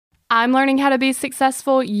I'm learning how to be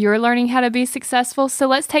successful. You're learning how to be successful. So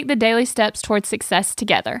let's take the daily steps towards success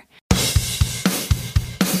together.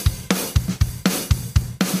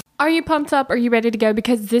 Are you pumped up? Are you ready to go?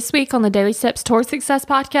 Because this week on the Daily Steps Towards Success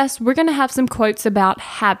podcast, we're going to have some quotes about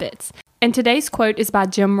habits. And today's quote is by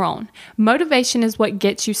Jim Rohn. Motivation is what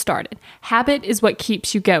gets you started. Habit is what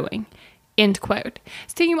keeps you going. End quote.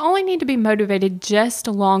 So you only need to be motivated just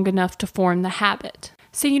long enough to form the habit.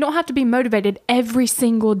 So you don't have to be motivated every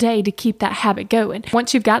single day to keep that habit going.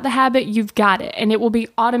 Once you've got the habit, you've got it, and it will be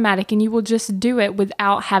automatic, and you will just do it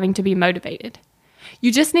without having to be motivated.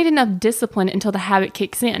 You just need enough discipline until the habit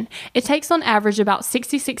kicks in. It takes on average about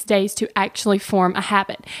 66 days to actually form a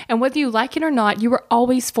habit. And whether you like it or not, you are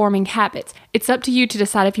always forming habits. It's up to you to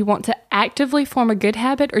decide if you want to actively form a good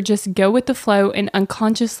habit or just go with the flow and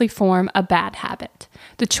unconsciously form a bad habit.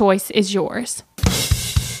 The choice is yours.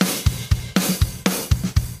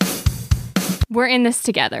 We're in this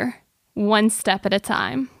together, one step at a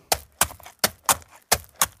time.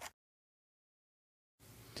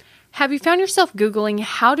 Have you found yourself Googling,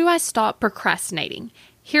 how do I stop procrastinating?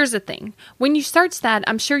 Here's the thing. When you search that,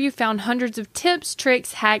 I'm sure you found hundreds of tips,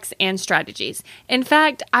 tricks, hacks, and strategies. In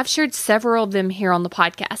fact, I've shared several of them here on the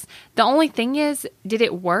podcast. The only thing is, did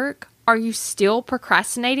it work? Are you still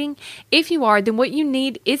procrastinating? If you are, then what you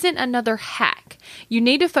need isn't another hack. You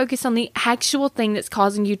need to focus on the actual thing that's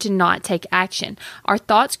causing you to not take action. Our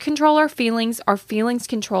thoughts control our feelings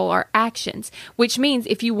control our actions, which means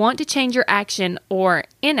if you want to change your action or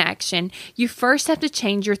inaction, you first have to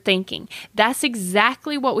change your thinking. That's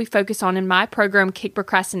exactly what we focus on in my program, Kick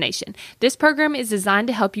Procrastination. This program is designed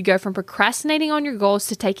to help you go from procrastinating on your goals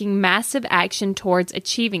to taking massive action towards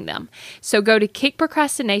achieving them. So go to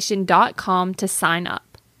kickprocrastination.com to sign up.